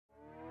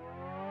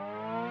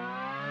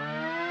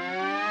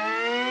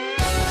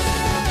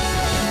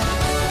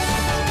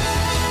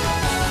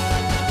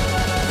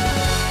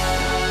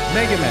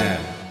Megaman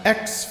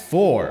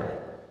X4.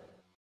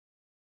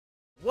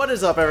 What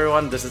is up,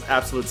 everyone? This is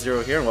Absolute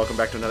Zero here, and welcome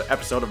back to another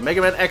episode of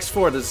Megaman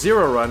X4, the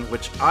Zero Run,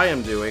 which I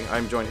am doing.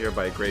 I'm joined here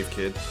by Grave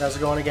Kid. How's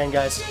it going again,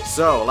 guys?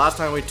 So, last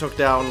time we took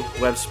down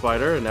Web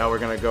Spider, and now we're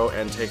gonna go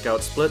and take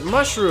out Split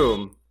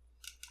Mushroom.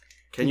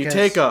 Can you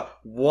take a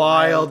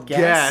wild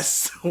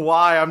guess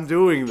why I'm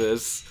doing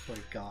this? Oh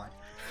my god.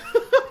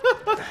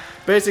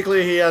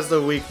 Basically, he has the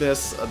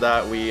weakness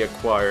that we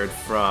acquired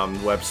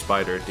from Web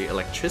Spider, the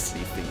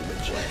electricity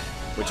thieves,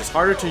 which is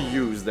harder to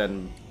use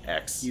than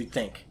X. You'd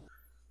think.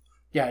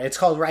 Yeah, it's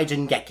called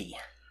Raijin-geki.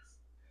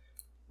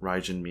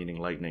 Raijin meaning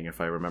lightning,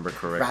 if I remember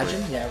correctly.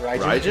 Raijin? Yeah,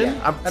 Raijin. Raijin?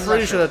 Yeah. I'm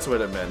pretty sure that's what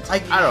it meant. I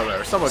don't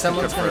know. Someone's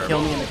gonna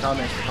kill me in the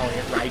comments for calling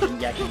it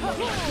Raijin-geki.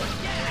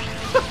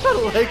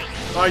 Like,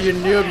 oh, you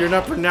noob, you're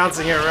not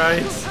pronouncing it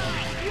right.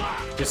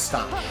 Just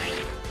stop.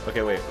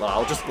 Okay, wait. Well,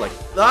 I'll just like,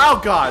 oh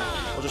god,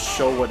 I'll just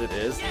show what it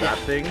is. That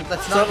thing.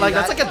 That's so, like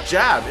that's like a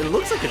jab. It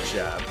looks like a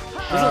jab.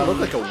 It doesn't look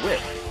like a whip.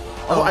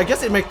 Oh, I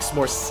guess it makes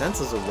more sense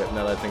as a whip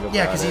now that I think about it.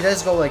 Yeah, because he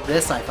does go like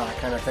this, I thought,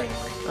 kind of thing.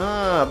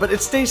 But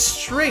it stays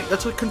straight.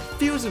 That's what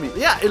confused me.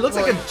 Yeah, it looks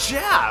like a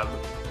jab.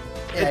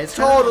 Yeah, it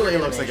totally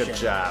looks like a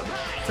jab.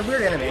 It's a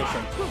weird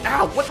animation.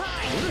 Ow! What?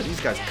 Where are these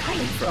guys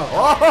coming from?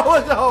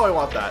 Oh no! I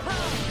want that.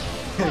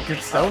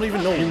 Good stuff. I don't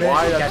even know you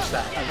why that. Catch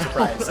that. I'm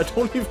surprised. I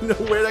don't even know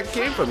where that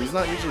came from. He's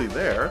not usually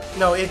there.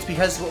 No, it's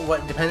because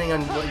depending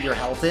on what your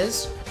health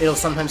is, it'll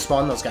sometimes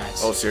spawn those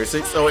guys. Oh,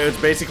 seriously? So it's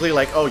basically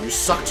like, oh, you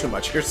suck too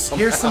much. Here's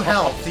some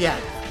health. Yeah.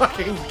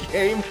 Fucking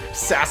game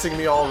sassing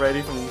me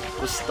already from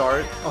the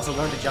start. Also,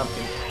 learn to jump,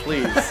 dude.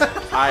 Please.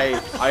 I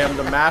am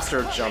the master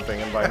of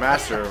jumping, and by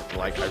master,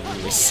 like, I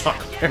really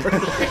suck,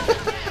 apparently.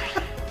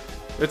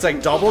 It's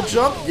like double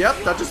jump?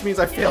 Yep, that just means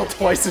I fail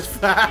twice as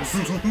fast.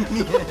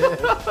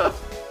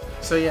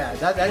 So yeah,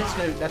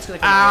 that's gonna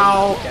come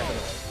Ow! in,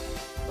 definitely.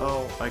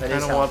 Oh, I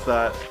kinda want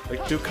that. I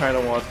do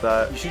kinda want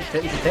that. You should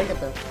take it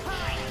though.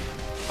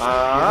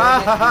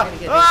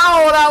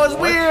 Oh, that was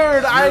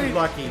weird! You're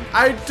lucky.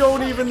 I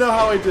don't even know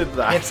how I did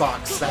that.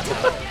 Hitbox, that's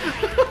how.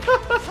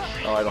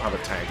 Oh, I don't have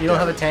a tank. You don't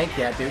have a tank?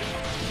 Yeah, dude.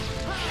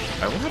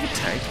 I will have a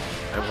tank.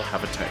 I will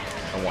have a tank.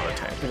 I want a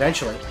tank.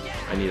 Eventually.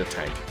 I need a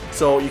tank.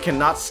 So you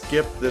cannot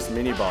skip this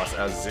mini-boss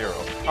as Zero.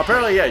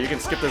 Apparently, yeah, you can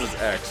skip this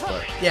as X,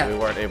 but yeah, we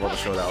weren't able to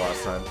show that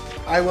last time.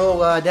 I will,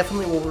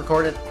 definitely will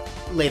record it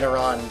later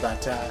on,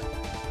 but, yeah,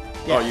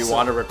 oh, you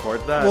want to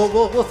record that?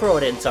 We'll throw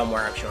it in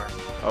somewhere, I'm sure.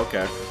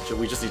 Okay. So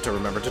we just need to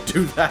remember to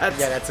do that.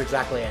 Yeah, that's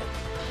exactly it.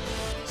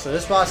 So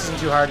this boss isn't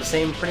too hard.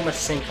 Pretty much the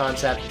same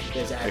concept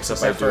as X.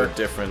 Except I do it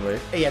differently.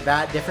 Yeah,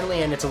 that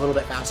differently, and it's a little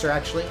bit faster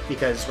actually,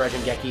 because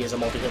Raijin-geki is a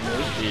multi-hit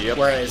move,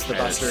 whereas the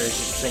Buster is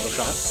just a single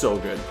shot. So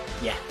good.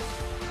 Yeah.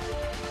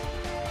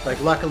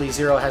 Like, luckily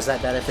Zero has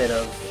that benefit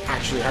of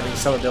actually having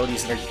some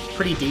abilities that are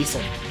pretty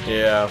decent.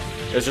 Yeah,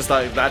 it's just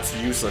like, that's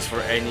useless for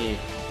any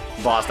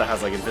boss that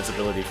has like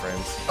invincibility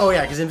frames. Oh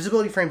yeah, because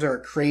invisibility frames are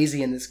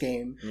crazy in this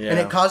game, and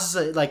it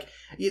causes like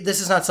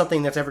this is not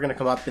something that's ever going to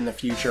come up in the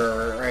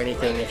future or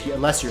anything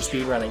unless you're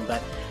speedrunning.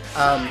 But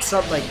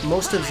like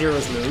most of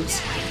Zero's moves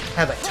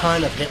have a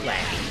ton of hit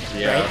lag.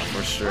 Yeah, right?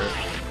 For sure.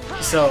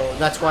 So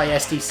that's why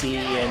SDC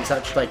and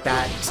such like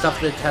that stuff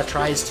that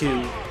tries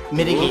to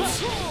mitigate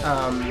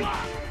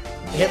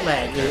hit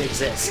lag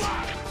exists,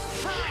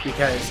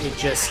 because it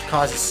just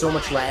causes so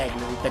much lag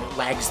that it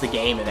lags the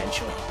game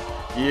eventually.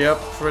 Yep,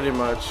 pretty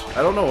much.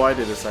 I don't know why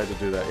they decided to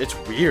do that. It's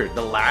weird.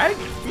 The lag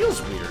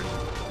feels weird.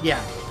 Yeah,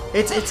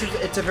 it's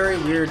a very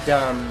weird.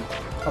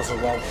 Also,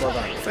 well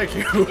done. Thank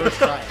you. I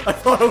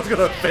thought I was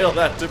gonna fail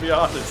that, to be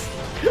honest.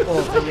 Well,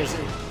 the thing is,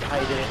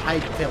 I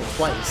failed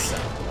twice. So.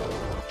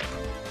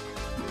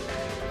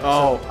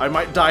 Oh, I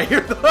might die here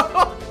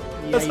though.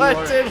 Because I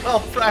did while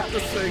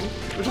practicing,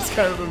 which is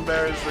kind of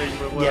embarrassing,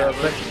 but whatever.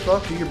 Yeah,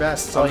 but do your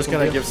best. So I'm just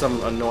gonna give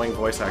some annoying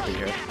voice acting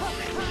here.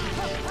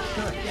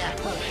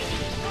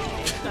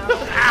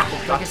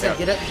 Like I said,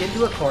 get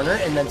into a corner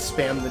and then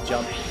spam the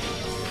jump.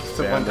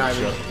 So one time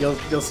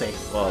you'll see.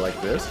 Well, like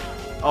this?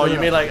 Oh, you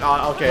mean like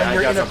okay?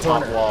 I got some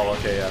top wall.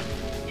 Okay, yeah.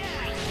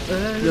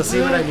 You'll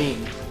see what I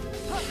mean.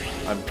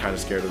 I'm kind of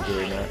scared of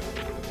doing that.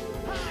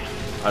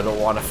 I don't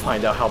want to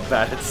find out how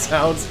bad it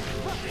sounds.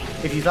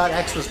 If you thought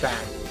X was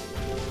bad,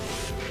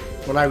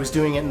 when I was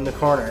doing it in the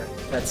corner,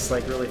 that's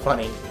like really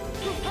funny.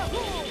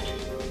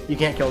 You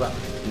can't kill that.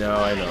 No,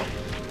 I know.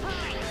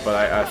 But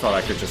I thought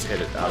I could just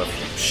hit it out of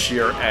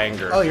sheer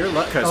anger. Oh, you're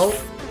lucky.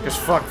 Because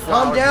fuck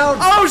Flower. Calm down!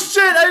 Oh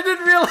shit, I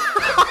didn't realize!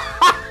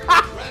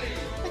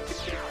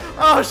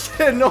 Oh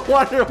shit, no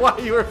wonder why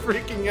you were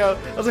freaking out.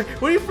 I was like,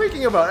 what are you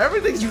freaking about?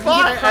 Everything's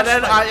fine! And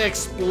then I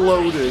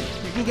exploded.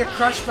 You can get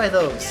crushed by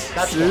those.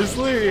 That's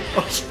seriously?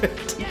 Oh shit,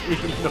 I didn't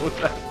even know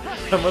that.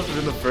 That must have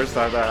been the first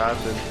time that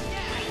happened.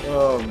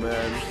 Oh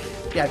man.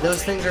 Yeah,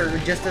 those things are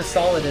just as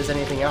solid as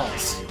anything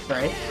else,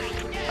 right?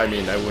 I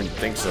mean, I wouldn't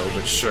think so,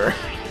 but sure.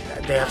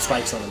 They have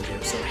spikes on them too,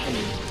 so I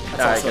mean,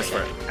 that's I guess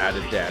for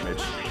added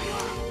damage.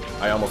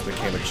 I almost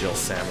became a Jill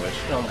sandwich.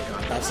 Oh my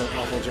god, that's an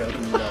awful joke.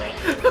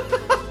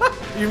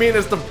 No. You mean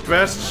it's the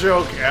best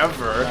joke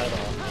ever? Not at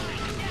all.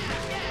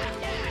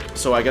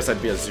 So I guess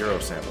I'd be a zero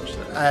sandwich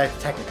then.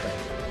 Technically.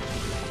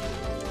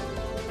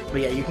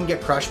 But yeah, you can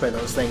get crushed by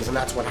those things, and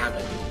that's what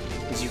happened.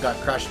 Is you got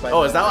crushed by...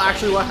 Oh, is that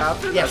actually what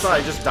happened? Yes. I thought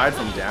I just died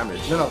from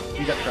damage. No,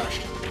 you got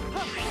crushed.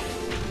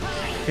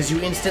 Because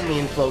you instantly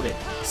imploded,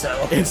 so...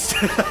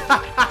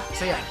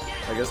 So yeah.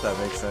 I guess that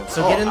makes sense.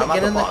 So get in the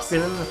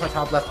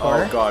top left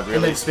corner. Oh god, really?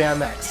 And then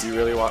spam X. You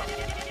really want...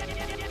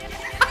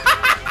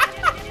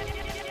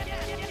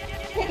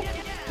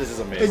 This is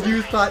amazing. And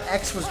you thought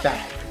X was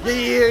bad.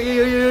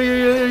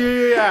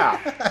 Yeah!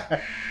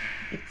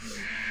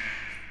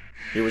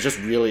 He was just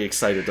really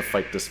excited to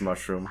fight this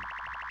mushroom.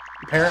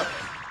 Apparently.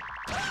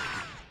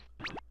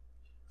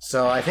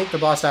 So I think the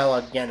boss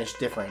dialogue again is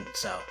different,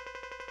 so...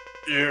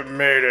 You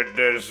made it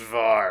this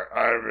far.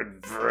 I'm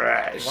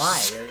impressed.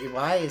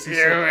 Why is he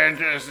You're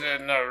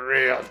interested in a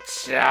real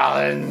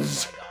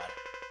challenge? Oh my god.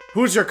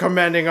 Who's your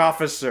commanding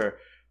officer?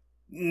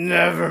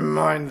 Never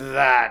mind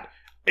that.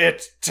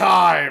 It's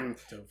time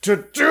to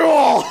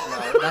duel!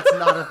 No, that's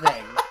not a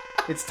thing.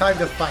 It's time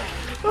to fight.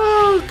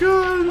 Oh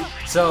god.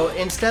 So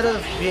instead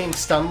of being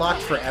stun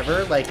locked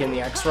forever, like in the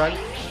X run,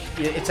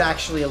 it's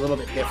actually a little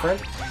bit different.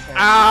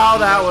 Ow,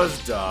 that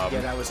was dumb.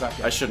 Yeah, that was not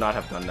good. I should not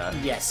have done that.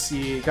 Yes,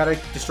 you gotta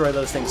destroy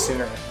those things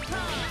sooner.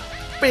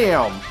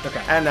 Bam!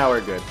 Okay. And now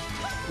we're good.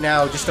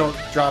 Now, just don't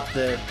drop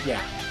the...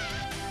 Yeah.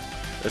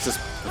 This is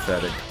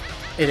pathetic.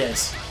 It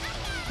is.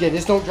 Yeah,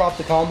 just don't drop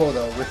the combo,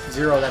 though. With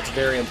Zero, that's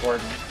very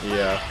important.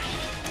 Yeah.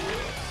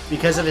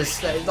 Because of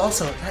his...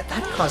 Also,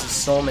 that causes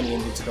so many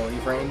invincibility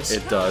frames.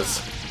 It does.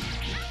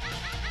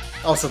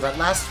 Also, that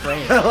last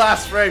frame.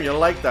 Last frame, you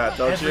like that,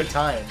 don't Every you?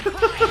 time.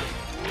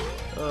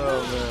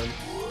 Oh, man.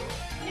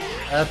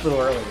 That's a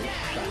little early.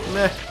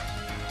 Meh.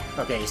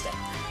 Okay, he's dead.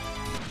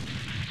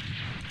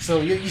 So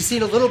you've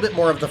seen a little bit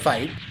more of the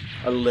fight.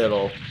 A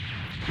little.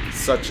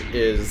 Such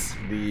is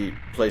the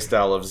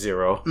playstyle of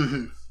Zero.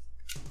 Mm-hmm.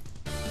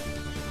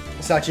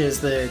 Such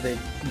is the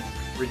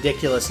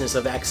ridiculousness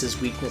of X's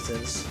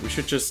weaknesses. We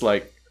should just,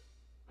 like,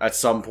 at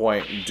some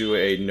point, do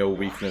a no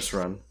weakness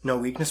run. No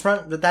weakness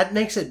run? But that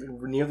makes it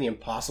nearly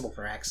impossible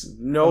for X.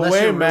 No Unless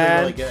way, you're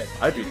man. Really good.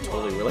 I'd be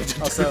totally willing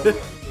to Also, do it.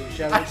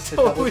 shall we to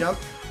double jump?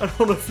 I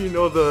don't know if you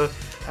know the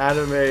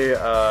anime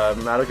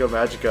Madoka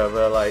Magica,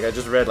 but like I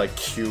just read like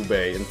Cube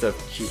instead of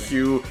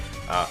Q.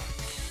 Oh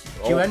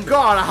Q-enbu.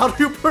 god, how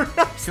do you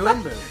pronounce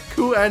Q-enbu.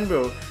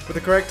 Q-enbu. With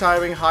the correct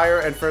timing, higher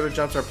and further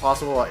jumps are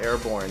possible while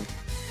airborne.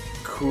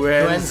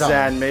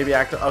 Kuenzan, maybe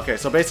act. Okay,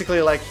 so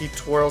basically, like he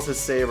twirls his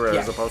saber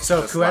as opposed to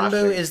just Kuenbu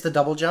slashing. is the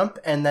double jump,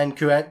 and then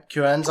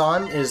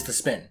Kuenzan is the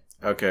spin.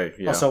 Okay,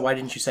 yeah. Also, why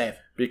didn't you save?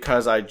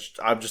 Because I'm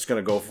just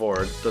gonna go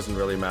forward. Doesn't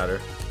really matter.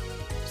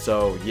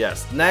 So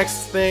yes,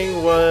 next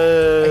thing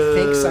was. I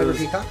think Cyber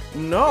Peacock.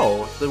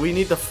 No, we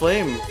need the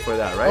flame for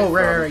that, right? Oh,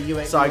 right.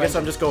 You so I guess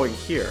I'm just going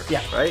here.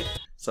 Yeah. Right.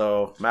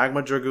 So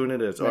Magma Dragoon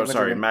it is. Magma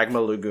Dragoon.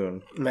 Magma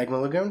Lagoon. Magma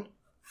Lagoon?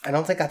 I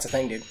don't think that's a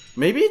thing, dude.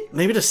 Maybe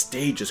the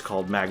stage is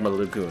called Magma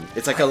Lagoon.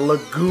 It's like a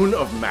lagoon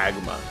of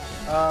magma.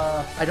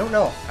 I don't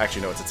know.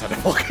 Actually, no, it's a ton of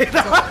volcano.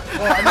 Well,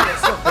 I mean, it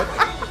still could be.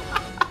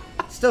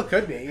 Still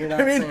could be. You're not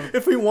I mean, saying...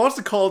 if he wants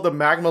to call it the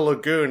Magma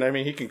Lagoon, I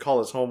mean, he can call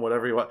his home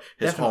whatever he wants.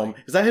 His Definitely. home.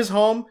 Is that his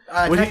home?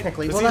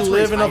 Technically. Does Well, he that's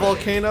where live he's in a hiding.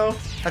 volcano?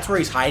 That's where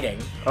he's hiding.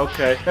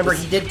 Okay. Remember,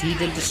 he did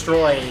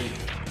destroy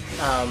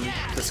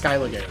the Sky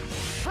Lagoon.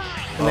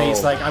 And then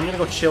he's like, I'm gonna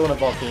go chill in a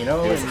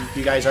volcano, and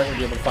you guys aren't gonna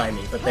be able to find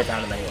me, but they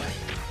found him anyway.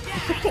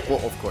 Well,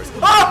 of course.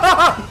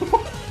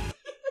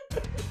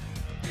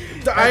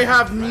 I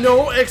have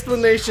no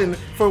explanation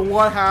for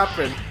what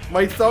happened.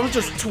 My thumb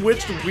just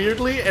twitched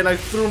weirdly, and I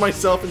threw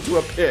myself into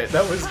a pit.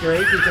 That was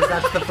great because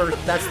that's the first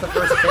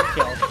pit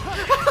kill.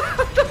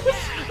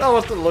 That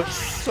must have looked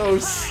so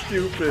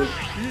stupid.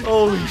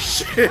 Holy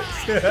shit.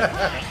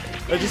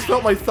 I just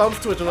felt my thumbs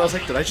twitch, and I was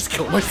like, did I just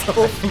kill myself?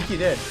 I think you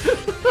did.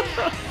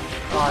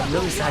 Oh, I'm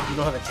really sad you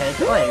don't have a tank.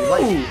 Ooh,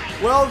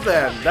 well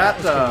then, that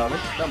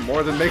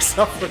more than makes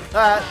up for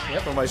that.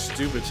 Yep. For my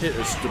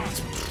stupidity.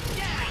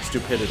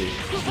 Stupidity,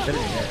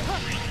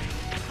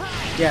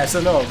 yeah, so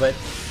no, but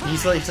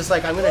he's like, just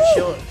like, I'm gonna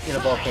chill in a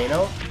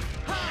volcano,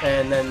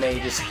 and then they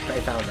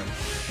found him.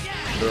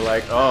 They're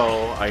like,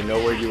 oh, I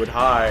know where you would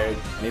hide.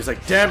 And he's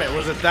like, damn it,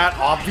 was it that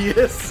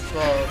obvious?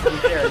 Well, to be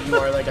fair, you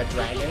are like a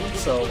dragon,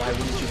 so why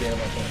wouldn't you be in a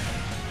volcano?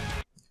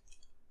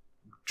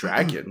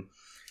 Dragon?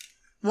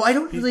 Well, I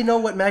don't really know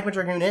what Magma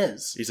Dragoon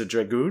is. He's a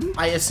dragoon?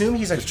 I assume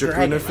he's a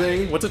dragon. Dragooner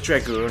thing? What's a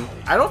dragoon?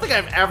 I don't think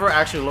I've ever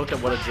actually looked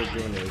at what a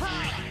dragoon is.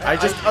 I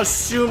just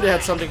assumed it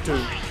had something to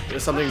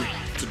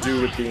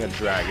do with being a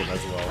dragon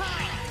as well.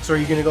 So are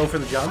you gonna go for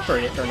the jump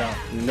or no?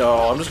 No,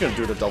 I'm just gonna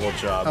do the double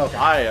jump. Okay.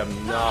 I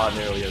am not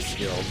nearly as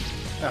skilled.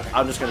 Okay.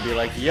 I'm just gonna be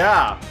like,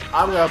 yeah,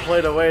 I'm gonna play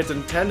the way it's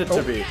intended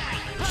to be.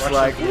 Just Watch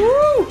like, the- woo!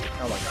 Oh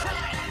my god.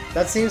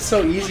 That seems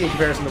so easy in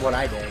comparison to what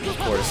I did. Of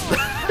course.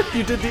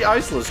 You did the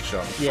iceless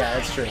jump. Yeah,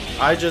 that's true.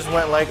 I just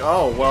went like,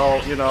 oh,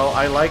 well, you know,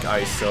 I like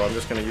ice, so I'm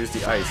just gonna use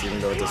the ice, even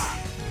though it's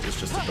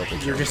just a double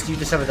jump. You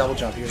just have a double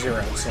jump. You're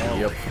zero, so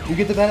Yep. you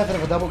get the benefit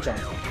of a double jump.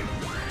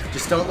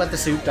 Just don't let the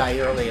suit die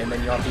early, and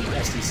then you'll have to do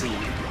SDC.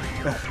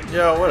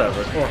 Yeah,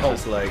 whatever. Or hope.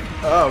 Just like,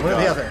 oh, One or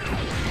God. the other.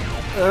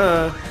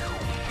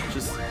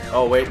 Just.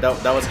 Oh wait,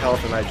 that was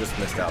health, and I just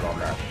missed out on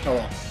that. Oh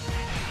well.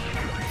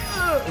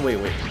 Wait.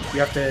 You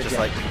have to Just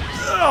like.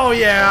 Oh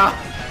yeah.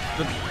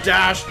 The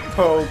dash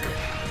poke.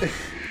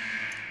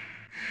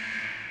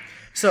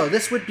 So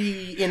this would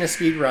be in a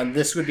speed run.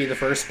 This would be the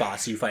first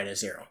boss you fight as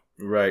Zero.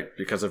 Right,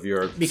 because of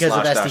your because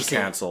slash of dash SDC.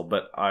 cancel.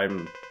 But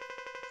I'm.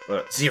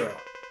 Zero.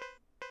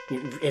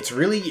 It's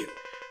really you.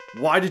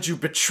 Why did you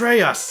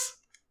betray us? ...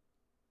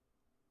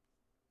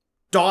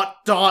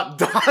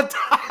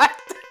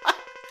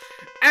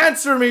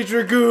 Answer me,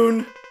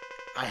 Dragoon!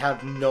 I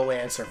have no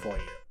answer for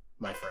you,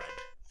 my friend.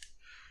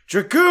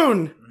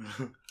 Dragoon!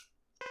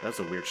 That's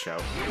a weird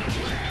shout.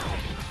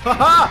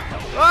 Haha!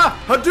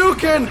 Ah!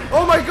 Hadouken!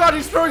 Oh my god,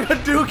 he's throwing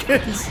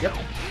Hadoukens! Yep.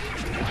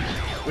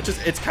 Which is,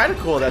 it's kind of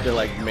cool that they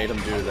like made him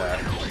do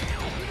that.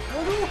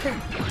 Oh, okay.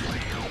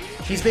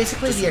 He's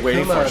basically Just the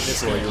waiting Akuma for of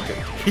this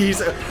game.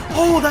 He's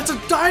oh, that's a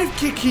dive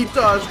kick he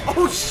does!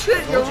 Oh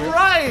shit, you're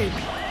right!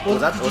 Well,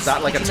 was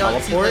that like a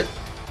teleport?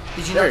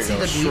 Did you not see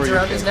the beads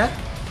around his neck?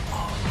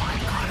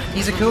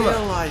 He's I Akuma.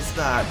 realized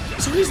that.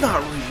 So he's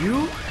not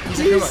Ryu. He's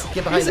Akuma.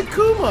 Get behind He's him.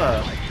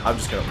 Akuma. I'm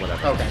just gonna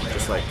whatever. Okay.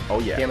 Just like oh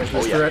yeah. Damage Oh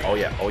boost yeah. for it. Oh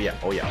yeah. Oh yeah.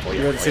 Oh yeah. Oh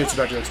yeah. Your Oh, suit's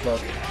yeah. about to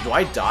explode. Do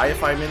I die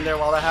if I'm in there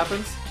while that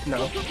happens?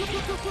 No.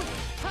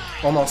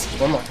 Almost.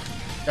 One more.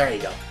 There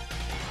you go.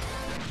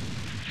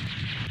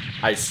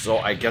 I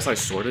guess I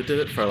sort of did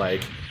it for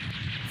like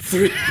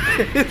 3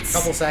 minutes.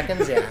 Couple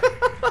seconds, yeah.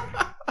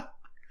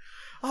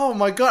 Oh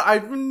my god,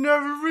 I've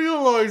never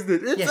realized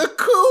it. It's Yeah.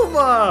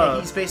 Akuma.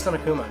 He's based on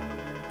Akuma.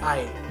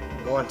 I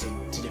wanted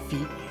to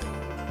defeat you.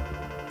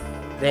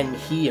 Then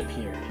he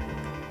appeared.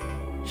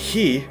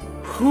 He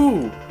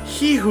who?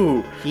 He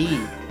who?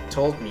 He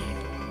told me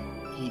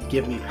he'd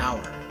give me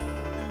power.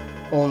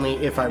 Only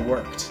if I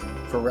worked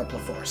for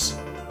Repliforce.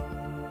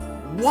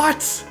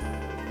 What?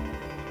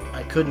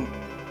 I couldn't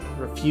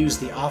refuse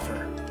the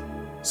offer.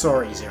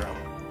 Sorry, Zero.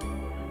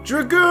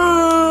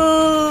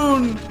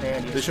 Dragoon!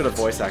 Man, They should have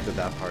voice acted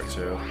that part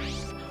too.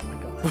 Oh my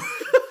god.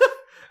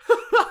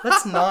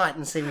 Let's not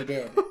and say we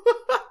did.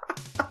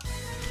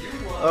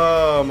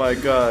 Oh my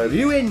god.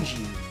 UNG.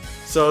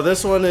 So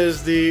this one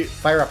is the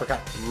Fire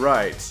uppercut.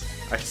 right.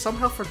 I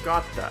somehow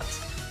forgot that.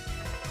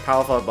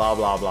 Powerful blah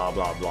blah blah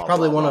blah blah.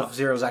 Probably blah, one blah. of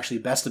Zero's actually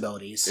best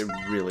abilities. It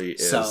really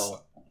is.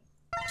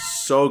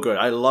 So good.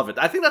 I love it.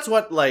 I think that's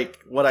what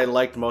I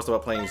liked most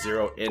about playing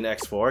Zero in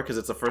X4 because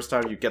it's the first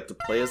time you get to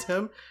play as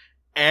him,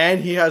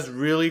 and he has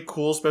really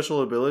cool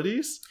special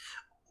abilities.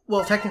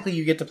 well, technically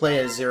you get to play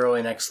as Zero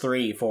in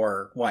X3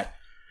 for what?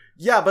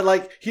 Yeah, but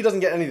like he doesn't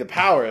get any of the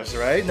powers,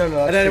 right? No,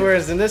 that's and then true.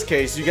 whereas in this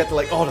case you get to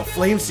like the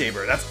flame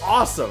saber. That's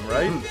awesome,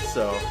 right?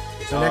 So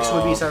next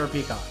would be Cyber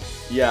Peacock.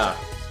 Yeah.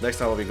 Next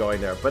time we'll be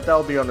going there, but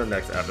that'll be on the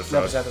next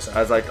episode. Next episode.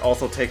 As I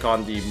also take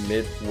on the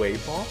midway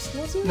boss,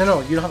 was it? No,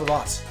 you don't have a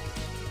boss.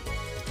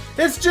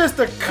 It's just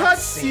a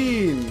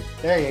cutscene!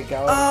 There you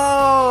go.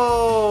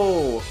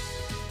 Oh!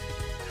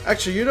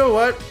 Actually, you know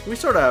what? We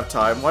sort of have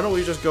time. Why don't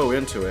we just go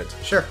into it?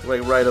 Sure.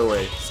 Like, right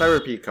away.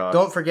 Cyber Peacock.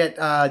 Don't forget,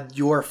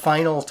 your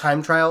final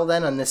time trial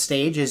then on this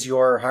stage is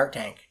your heart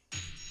tank.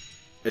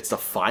 It's the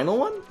final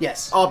one?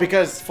 Yes. Oh,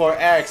 because for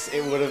X,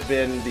 it would have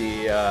been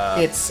the,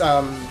 It's,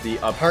 the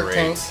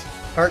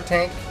heart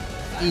tank,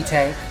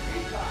 E-tank,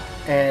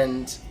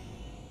 and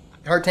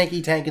heart tank,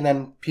 E-tank, and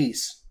then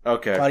piece.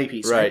 Okay. Body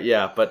piece. Right,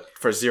 yeah. But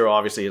for Zero,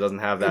 obviously, he doesn't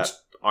have that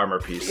armor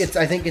piece.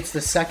 I think it's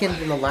the second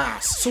and the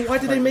last. So why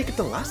did they make it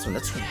the last one?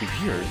 That's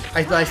weird.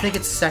 I think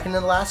it's second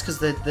and the last because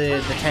the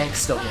tank's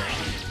still here.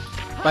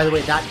 By the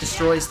way, that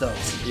destroys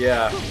those.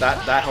 Yeah,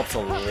 that helps a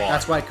lot.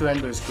 That's why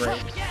Kuenbu is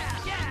great.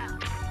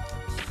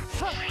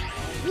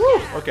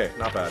 Woo! Okay,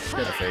 not bad.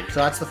 I think. So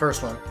that's the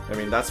first one. I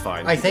mean, that's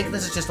fine. I think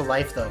this is just a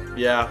life, though.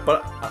 Yeah,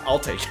 but I'll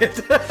take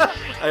it.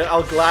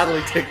 I'll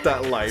gladly take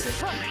that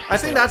life. I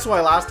think that's why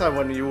last time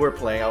when you were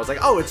playing, I was like,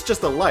 oh, it's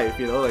just a life,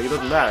 you know, like it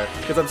doesn't matter.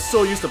 Because I'm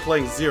so used to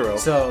playing Zero.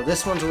 So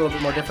this one's a little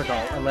bit more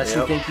difficult, unless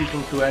you think you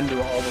can Kuenbu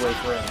all the way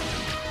through.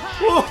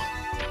 Whoa! Okay.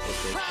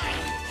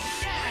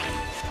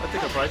 I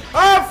think I'm fine.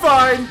 I'm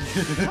fine!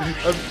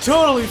 I'm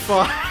totally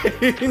fine!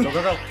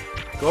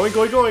 Go.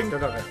 Going. Go.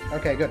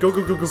 Okay, good.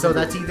 Go. So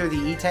that's either the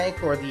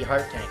E-tank or the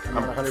heart tank. I'm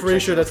not 100% pretty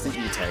sure that's the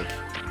E-tank.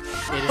 It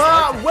is the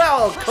heart tank.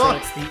 Well, So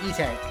it's the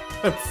E-tank.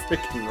 I'm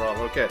freaking wrong.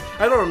 Okay,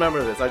 I don't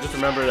remember this. I just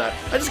remember that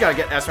I just gotta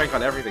get S rank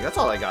on everything. That's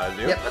all I gotta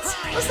do. Yep.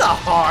 That's not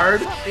hard.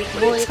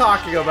 What are you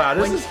talking about?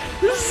 This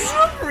is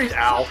super.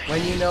 Ow.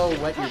 When you know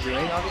what you're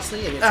doing,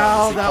 obviously. It's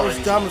Ow, obviously that was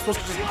quite dumb. I'm supposed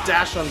to just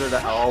dash under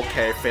that. Oh,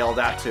 okay, failed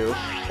that too.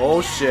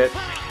 Oh shit.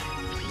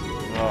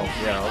 Oh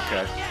yeah,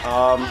 okay.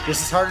 easy.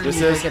 This is harder than you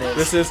think it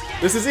is.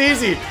 This is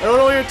easy. I don't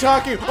know what you're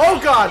talking. Oh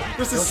god,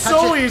 this is Don't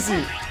touch so it.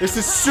 easy. This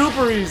is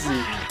super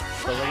easy.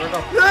 Go.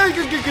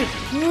 Good.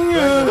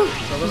 Go.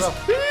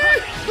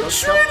 I'm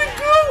trying to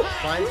go.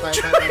 Fine. Go.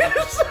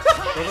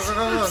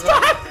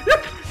 Stop!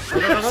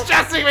 You're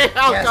stressing me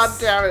out, Yes. god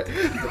damn it!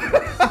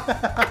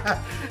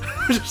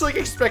 I'm just like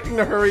expecting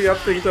the hurry up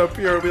thing to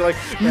appear and be like,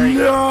 you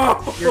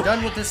no! You're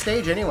done with this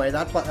stage anyway.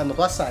 That's on the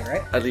plus side,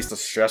 right? At least the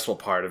stressful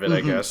part of it,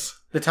 I guess.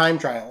 The time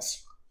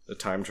trials. The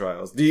time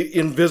trials. The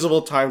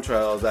invisible time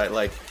trials that,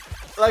 like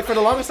for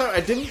the longest time, I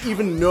didn't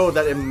even know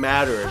that it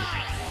mattered.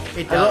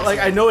 It does.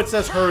 I know it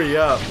says hurry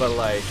up, but,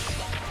 like,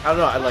 I don't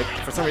know,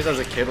 for some reason as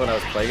a kid when I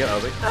was playing it, I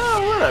was like,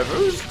 oh, whatever,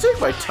 just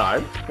take my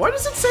time. Why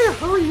does it say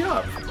hurry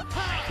up?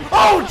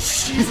 Oh,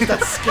 jeez,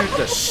 that scared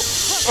the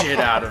shit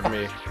out of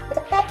me.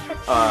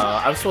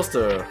 I'm supposed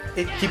to...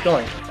 Keep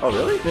going. Oh,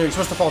 really? No, you're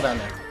supposed to fall down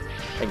there.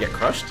 And get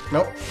crushed?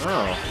 Nope.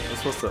 Oh, I'm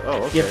supposed to...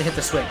 Oh, okay. You have to hit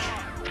the switch.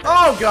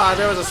 Oh, God,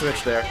 there was a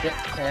switch there.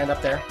 Yep, and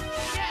up there.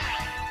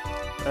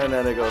 And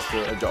then it goes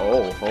to...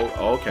 Oh,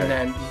 okay. And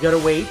then you gotta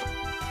wait.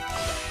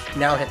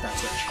 Now hit that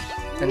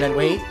switch. And then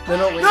wait.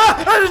 No, wait.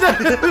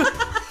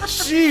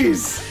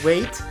 Jeez!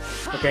 Wait.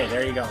 Okay,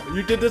 there you go.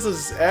 You did this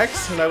as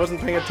X, and I wasn't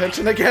paying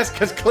attention, I guess,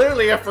 because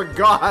clearly I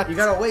forgot. You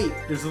gotta wait.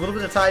 There's a little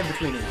bit of time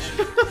between each.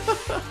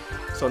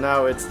 So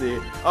now it's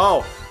the...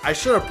 Oh, I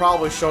should have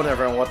probably shown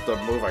everyone what the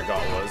move I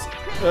got was.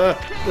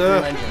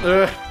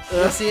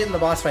 You'll see it in the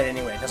boss fight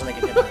anyway. It doesn't make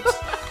a difference.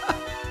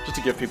 Just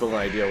to give people an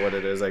idea what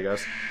it is, I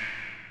guess.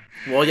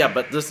 Well, yeah,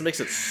 but this makes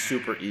it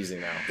super easy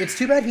now. It's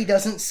too bad he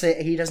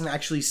doesn't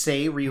actually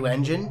say Ryu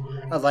Engine,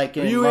 like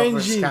in Marvel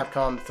vs.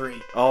 Capcom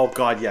 3. Oh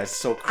god, yeah, it's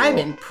so cool. I'm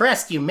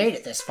impressed you made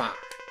it this far.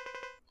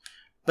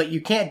 But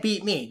you can't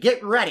beat me.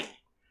 Get ready.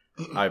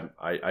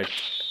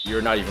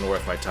 You're not even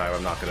worth my time.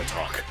 I'm not gonna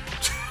talk.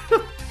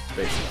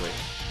 Basically.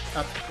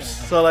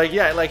 So, like,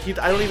 yeah, like,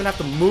 I don't even have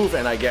to move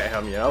and I get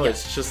him, you know? Yeah.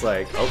 It's just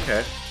like,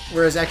 okay.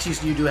 Whereas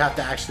X, you do have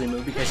to actually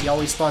move because he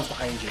always spawns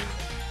behind you.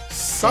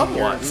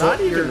 Somewhat,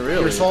 not even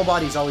really. Your soul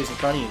body's always in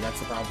front of you, that's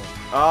the problem.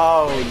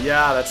 Oh,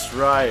 yeah, that's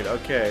right,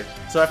 okay.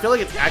 So I feel like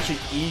it's actually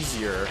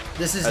easier.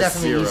 This is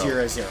definitely easier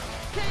as Zero.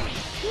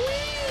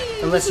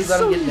 Unless you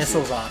let him get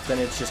missiles off, then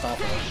it's just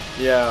awful.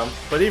 Yeah,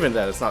 but even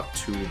then, it's not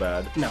too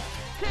bad. No.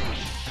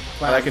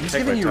 Wow, he's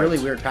giving you really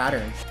weird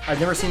patterns. I've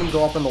never seen him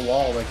go up on the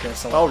wall like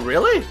this. Oh,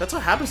 really? That's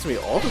what happens to me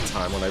all the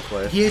time when I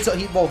play.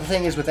 Well, the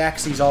thing is, with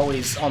X, he's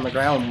always on the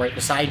ground right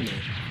beside me.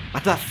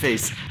 That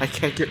face, I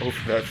can't get over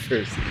that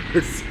face.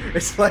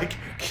 It's like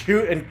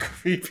cute and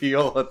creepy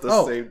all at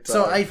the same time.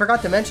 So I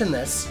forgot to mention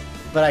this,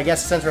 but I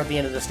guess since we're at the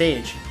end of the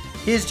stage,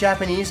 his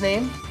Japanese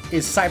name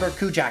is Cyber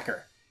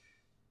Kujacker.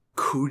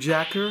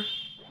 Kujacker?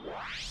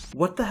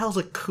 What the hell's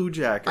a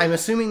kujacker? I'm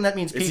assuming that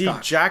means peacock. Is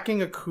he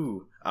jacking a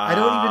coup? I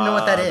don't even know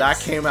what that is. That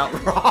came out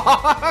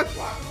wrong.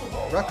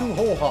 Raku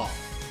Hoha.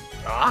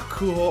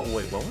 Raku.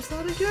 Wait, what was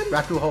that again?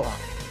 Raku Hoha.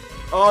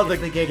 Oh, the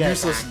Giga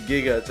useless attack.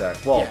 Giga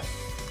attack. Well, yeah.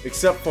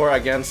 Except for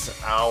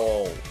against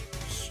Owl.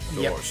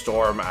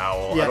 Storm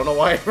Owl. Yep. I don't know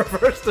why I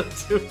reversed the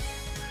two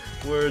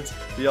words.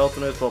 The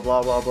ultimate, blah,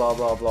 blah, blah, blah,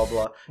 blah, blah,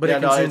 blah. But yeah,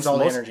 it consumes all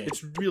the energy.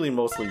 It's really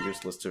mostly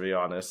useless, to be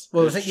honest.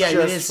 Well, it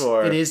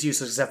is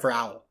useless except for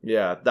Owl.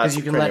 Yeah, that's because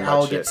you can let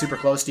Owl get super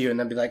close to you and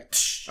then be like,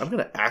 Tsh. I'm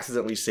going to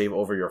accidentally save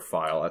over your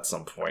file at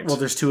some point. Well,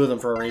 there's two of them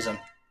for a reason.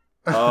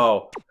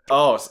 I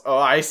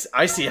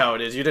see how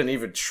it is. You didn't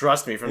even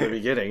trust me from the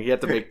beginning. You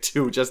had to make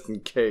two just in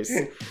case.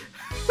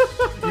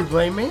 You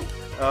blame me?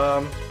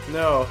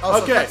 No.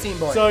 Also, okay,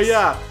 so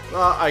yeah,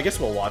 I guess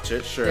we'll watch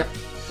it, sure. Yep,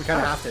 we kind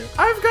of have to.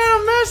 I've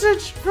got a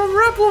message from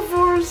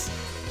Repliforce!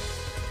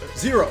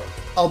 Zero,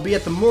 I'll be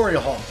at the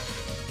Memorial Hall.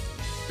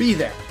 Be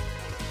there.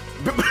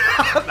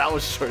 That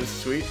was short and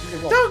sweet.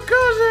 Don't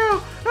go,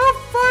 Zero! I'll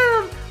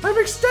fire him! I'm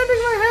extending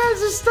my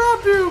hands to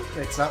stop you!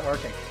 It's not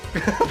working.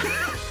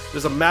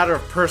 There's a matter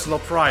of personal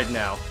pride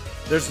now.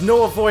 There's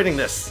no avoiding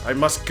this. I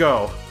must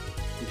go.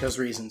 Because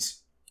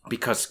reasons.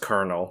 Because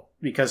Colonel.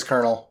 Because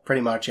Colonel,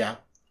 pretty much, yeah.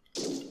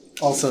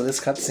 Also, this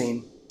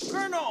cutscene.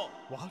 Colonel!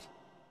 What?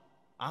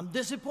 I'm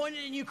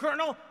disappointed in you,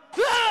 Colonel.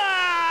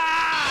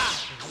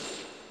 Ah!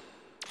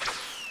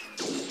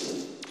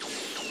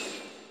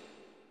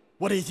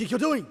 What do you think you're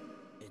doing?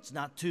 It's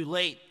not too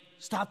late.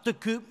 Stop the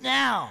coup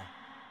now.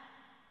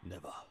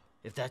 Never.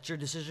 If that's your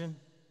decision,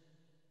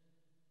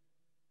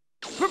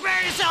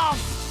 prepare yourself!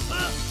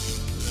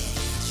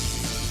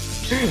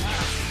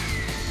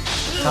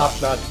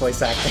 Top-notch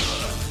voice acting.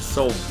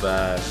 So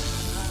bad.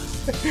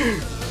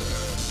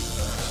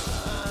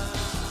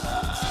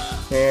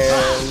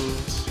 And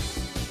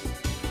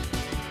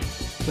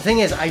the thing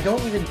is, I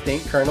don't even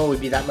think Colonel would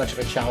be that much of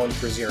a challenge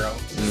for Zero.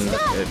 Stop,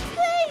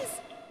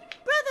 please!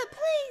 Brother,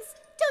 please!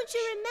 Don't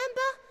you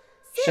remember?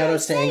 Zero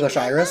Shoutouts to English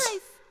Iris.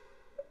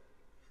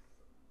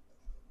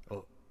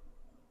 Oh.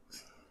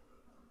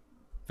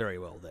 Very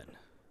well then.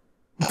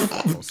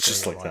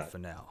 Just like that. For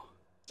now.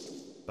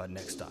 But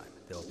next time,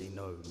 there'll be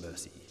no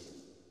mercy.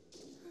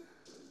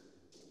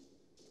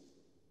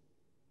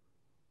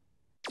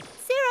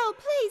 Zero,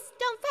 please,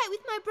 don't fight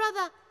with my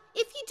brother.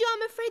 If you do,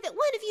 I'm afraid that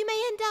one of you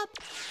may end up...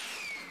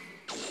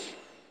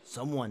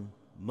 Someone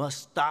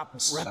must stop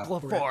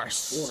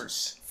Repliforce.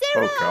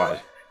 Zero! Oh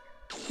god.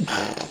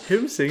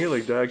 Him saying it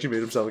like that actually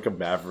made him sound like a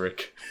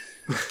maverick.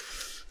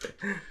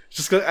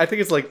 Just 'cause I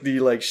think it's like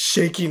the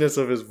shakiness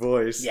of his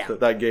voice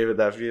that gave it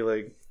that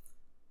feeling.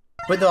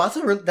 But no,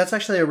 that's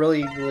actually a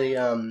really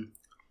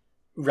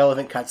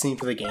relevant cutscene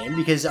for the game,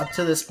 because up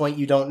to this point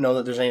you don't know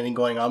that there's anything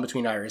going on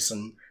between Iris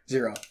and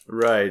Zero.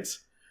 Right.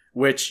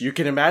 which you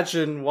can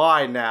imagine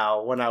why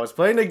now, when I was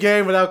playing the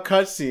game without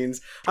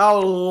cutscenes, how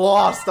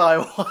lost I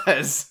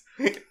was.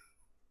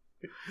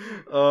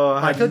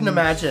 I couldn't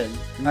imagine.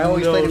 I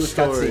always played it with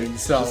cutscenes,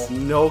 so... Just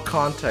no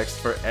context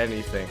for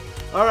anything.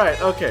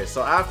 Alright, okay,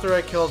 so after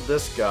I killed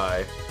this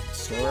guy...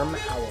 Storm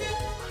Owl.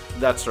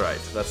 That's right,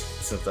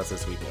 since that's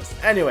his weakness.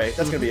 Anyway,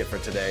 that's gonna be it for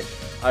today.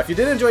 If you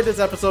did enjoy this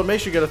episode, make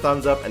sure you get a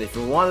thumbs up, and if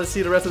you want to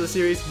see the rest of the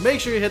series, make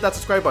sure you hit that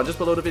subscribe button just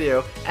below the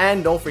video,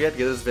 and don't forget to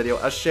give this video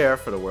a share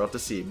for the world to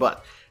see.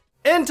 But,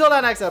 until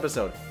that next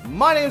episode,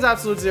 my name is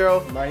Absolute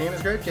Zero, My name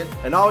is Great Kid.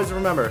 and always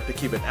remember to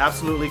keep it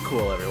absolutely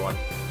cool, everyone.